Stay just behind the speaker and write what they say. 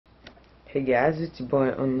Hey guys, it's your boy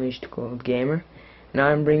Unleashed Gold Gamer, and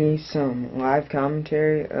I'm bringing some live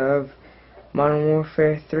commentary of Modern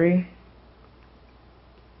Warfare 3.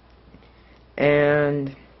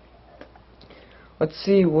 And let's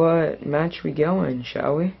see what match we go in,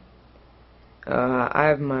 shall we? I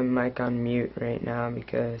have my mic on mute right now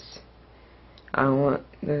because I don't want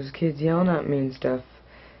those kids yelling at me and stuff.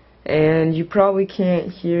 And you probably can't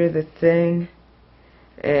hear the thing,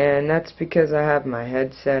 and that's because I have my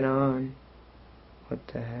headset on. What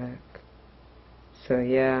the heck? So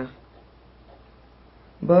yeah.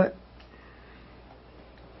 But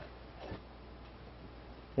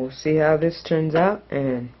we'll see how this turns out,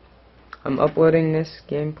 and I'm uploading this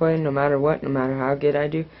gameplay no matter what, no matter how good I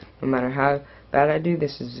do, no matter how bad I do.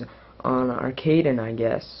 This is on Arcaden, I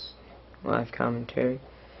guess. Live commentary.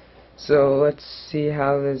 So let's see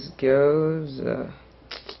how this goes.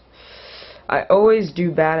 I always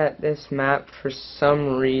do bad at this map for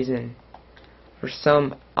some reason. For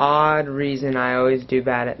some odd reason, I always do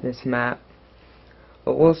bad at this map.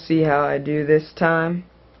 But we'll see how I do this time.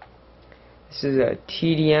 This is a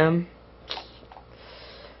TDM.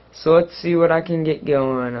 So let's see what I can get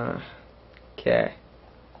going. Okay.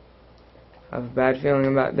 I have a bad feeling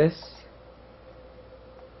about this.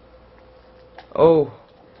 Oh,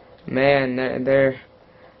 man, they're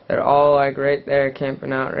all like right there,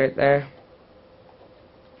 camping out right there.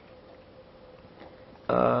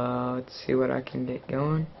 Let's see what I can get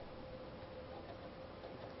going.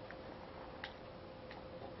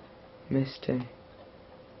 Missed him.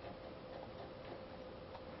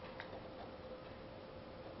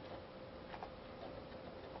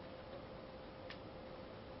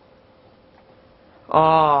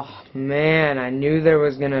 Oh, man, I knew there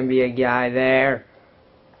was gonna be a guy there.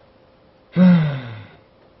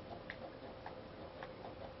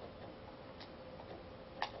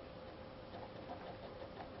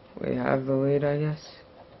 We have the lead, I guess.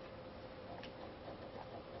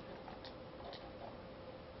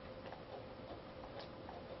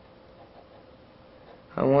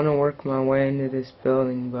 I want to work my way into this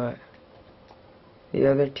building, but the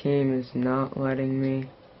other team is not letting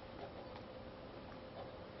me.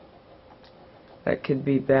 That could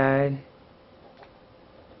be bad.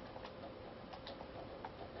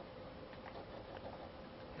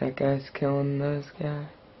 That guy's killing those guys.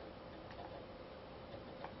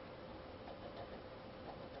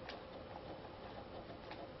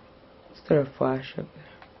 Let's throw a flash up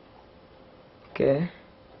there. Okay.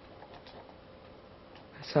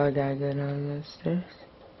 I saw a guy go down those stairs.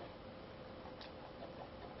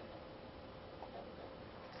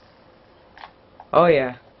 Oh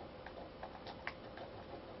yeah.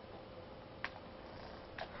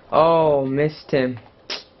 Oh, missed him.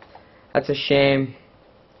 That's a shame.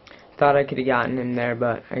 Thought I could have gotten him there,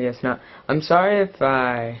 but I guess not. I'm sorry if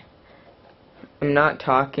I'm not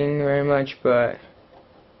talking very much, but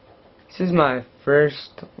this is my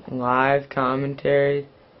first live commentary,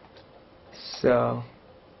 so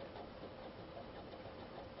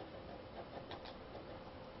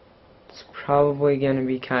it's probably gonna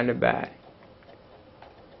be kind of bad.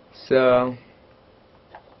 So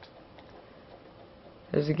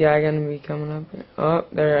there's a guy gonna be coming up here. Oh,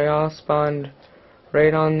 they all spawned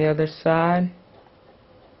right on the other side.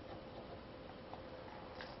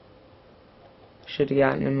 Should have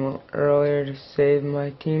gotten him earlier to save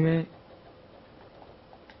my teammate.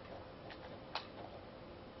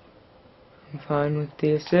 I'm fine with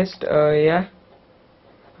the assist. Oh yeah.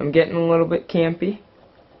 I'm getting a little bit campy.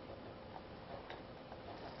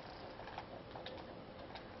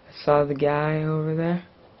 I saw the guy over there.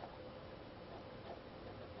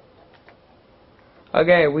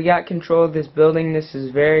 Okay, we got control of this building. This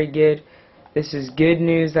is very good. This is good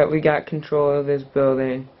news that we got control of this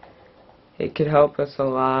building. It could help us a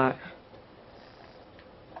lot.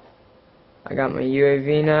 I got my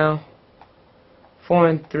UAV now. 4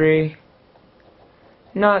 and 3.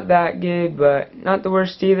 Not that good, but not the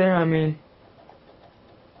worst either. I mean,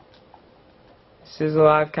 this is a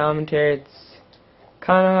live commentary. It's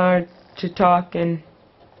kind of hard to talk and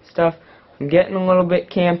stuff. I'm getting a little bit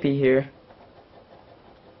campy here,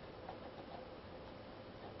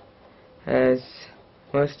 as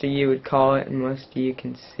most of you would call it, and most of you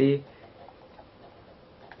can see.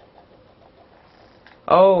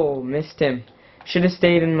 Oh, missed him. Should have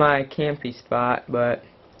stayed in my campy spot, but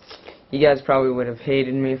you guys probably would have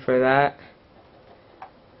hated me for that.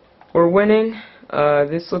 We're winning.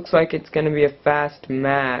 This looks like it's going to be a fast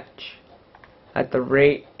match at the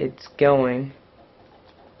rate it's going.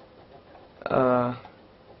 That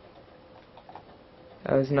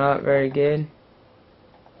was not very good.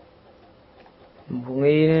 I'm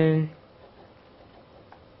bleeding.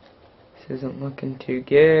 This isn't looking too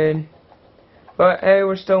good. But hey,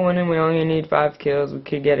 we're still winning. We only need 5 kills. We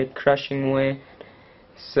could get a crushing win.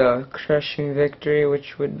 So, crushing victory,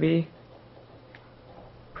 which would be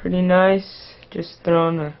pretty nice. Just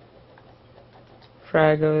throwing a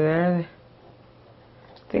frag over there.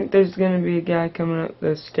 I think there's going to be a guy coming up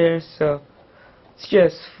those stairs, so let's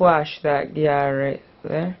just flash that guy right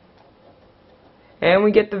there. And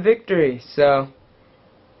we get the victory, so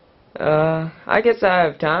I guess I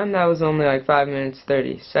have time. That was only like 5 minutes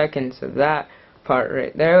 30 seconds of that part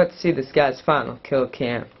right there. Let's see this guy's final kill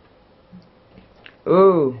cam.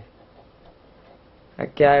 Ooh,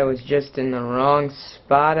 that guy was just in the wrong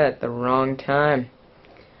spot at the wrong time.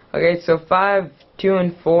 Okay, so 5, 2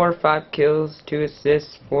 and 4, 5 kills, 2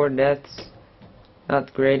 assists, 4 deaths. Not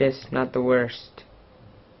the greatest, not the worst.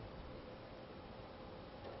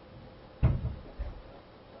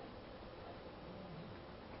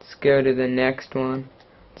 Let's go to the next one.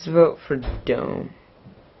 Let's vote for Dome.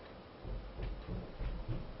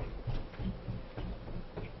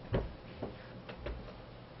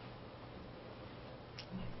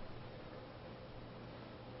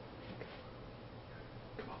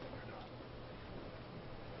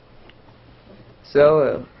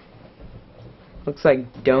 So, looks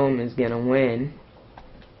like Dome is gonna win.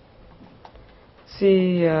 Let's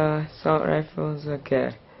see, assault rifles,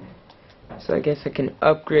 okay. So I guess I can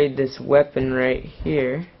upgrade this weapon right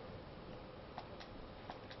here.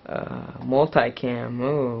 Multicam,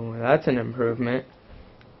 ooh, that's an improvement.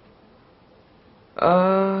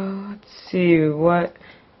 Let's see, what?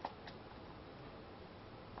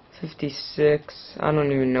 56, I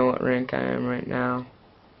don't even know what rank I am right now.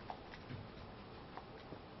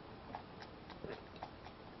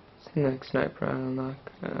 Next sniper unlock.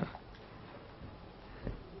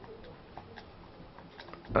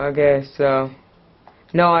 Okay, so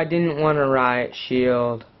no, I didn't want a riot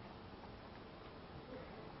shield.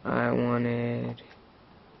 I wanted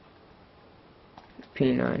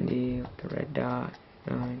P90 with the red dot,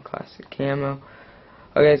 classic camo.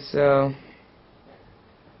 Okay, so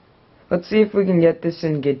let's see if we can get this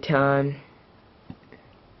in good time,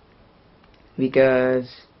 because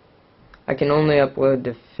I can only upload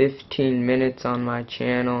to 15 minutes on my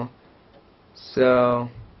channel, so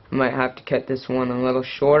I might have to cut this one a little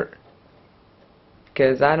short,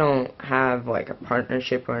 because I don't have like a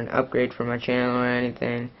partnership or an upgrade for my channel or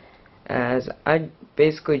anything, as I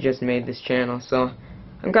basically just made this channel, so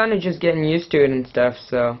I'm kind of just getting used to it and stuff.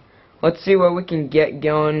 So let's see what we can get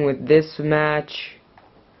going with this match.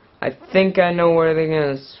 I think I know where they're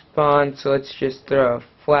going to spawn, so let's just throw a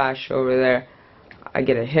flash over there. I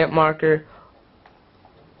get a hit marker.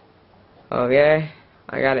 Okay,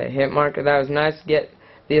 I got a hit marker. That was nice. Get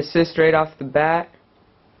the assist right off the bat.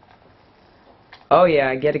 Oh yeah,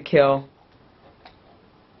 I get a kill.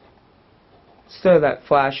 Let's throw that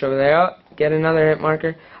flash over there. Oh, get another hit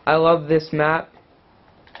marker. I love this map.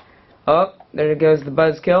 Oh, there goes the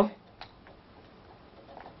buzzkill.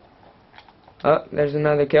 Oh, there's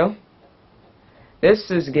another kill. This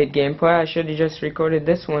is good gameplay. I should have just recorded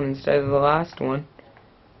this one instead of the last one.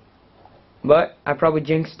 But I probably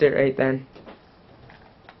jinxed it right then.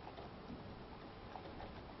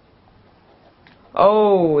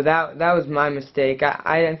 Oh, that was my mistake.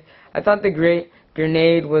 I thought the great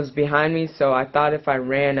grenade was behind me, so I thought if I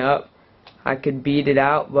ran up, I could beat it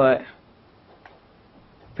out. But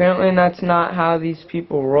apparently that's not how these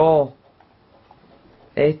people roll.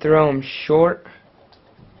 They throw them short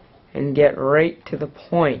and get right to the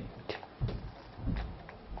point.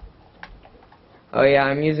 Oh yeah,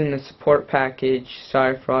 I'm using the support package.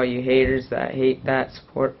 Sorry for all you haters that hate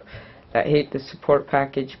the support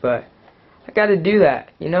package, but I gotta do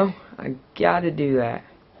that, you know? I gotta do that.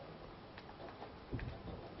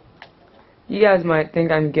 You guys might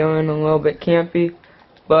think I'm going a little bit campy,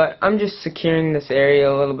 but I'm just securing this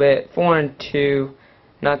area a little bit. 4 and 2,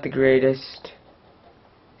 not the greatest.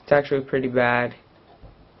 It's actually pretty bad,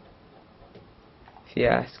 if you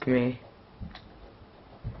ask me.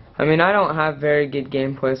 I mean, I don't have very good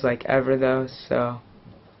gameplays like ever though, so.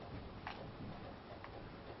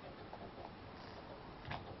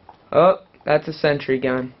 Oh, that's a sentry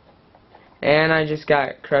gun. And I just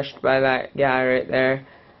got crushed by that guy right there.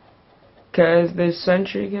 Cause the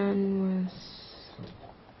sentry gun was.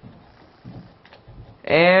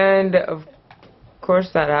 And of course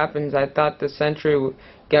that happens. I thought the sentry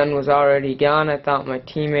gun was already gone. I thought my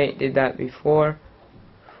teammate did that before.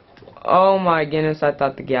 Oh my goodness, I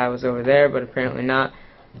thought the guy was over there, but apparently not.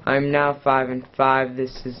 I'm now 5 and 5.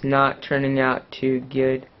 This is not turning out too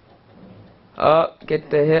good. Oh, get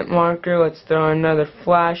the hit marker. Let's throw another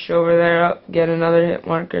flash over there. Up, get another hit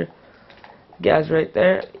marker. Guy's right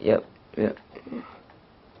there. Yep. Yeah.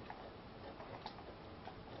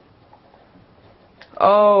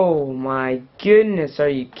 Oh my goodness, are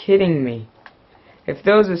you kidding me? If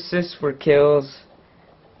those assists were kills,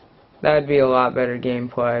 that would be a lot better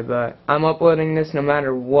gameplay, but I'm uploading this no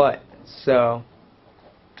matter what, so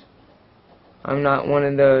I'm not one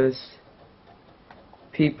of those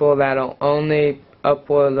people that'll only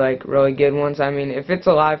upload like really good ones. I mean, if it's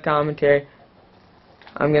a live commentary,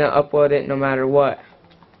 I'm gonna upload it no matter what.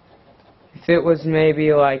 If it was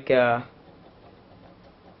maybe like not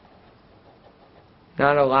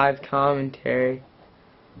a live commentary,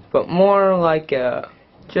 but more like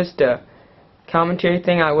just a commentary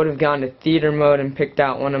thing, I would have gone to theater mode and picked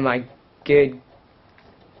out one of my good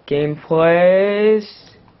gameplays.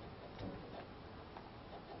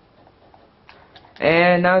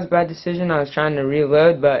 And that was a bad decision. I was trying to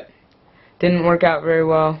reload, but didn't work out very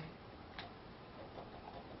well.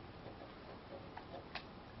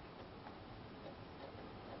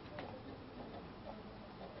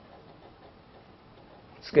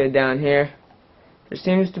 Let's go down here. There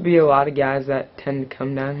seems to be a lot of guys that tend to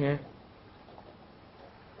come down here.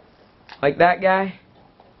 Like that guy.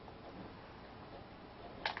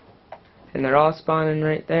 And they're all spawning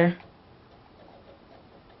right there.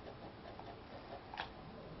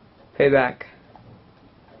 Payback.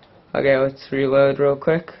 Okay, let's reload real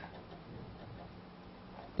quick.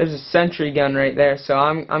 There's a sentry gun right there, so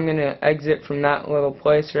I'm gonna exit from that little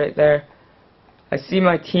place right there. I see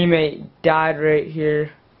my teammate died right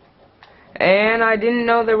here. And I didn't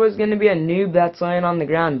know there was gonna be a noob that's laying on the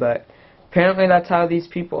ground, but apparently that's how these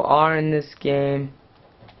people are in this game.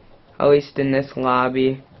 At least in this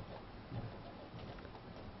lobby.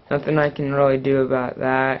 Nothing I can really do about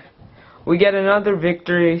that. We get another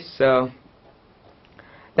victory, so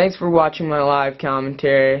thanks for watching my live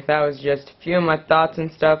commentary. That was just a few of my thoughts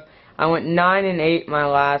and stuff. I went 9-8 my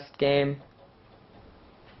last game.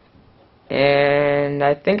 And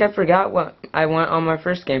I think I forgot what I went on my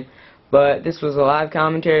first game. But this was a live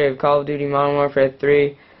commentary of Call of Duty Modern Warfare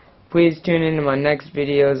 3. Please tune into my next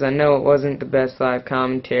videos. I know it wasn't the best live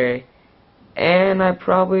commentary. And I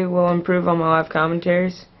probably will improve on my live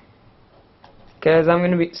commentaries, because I'm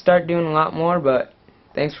going to start doing a lot more. But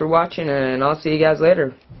thanks for watching, and I'll see you guys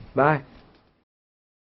later. Bye.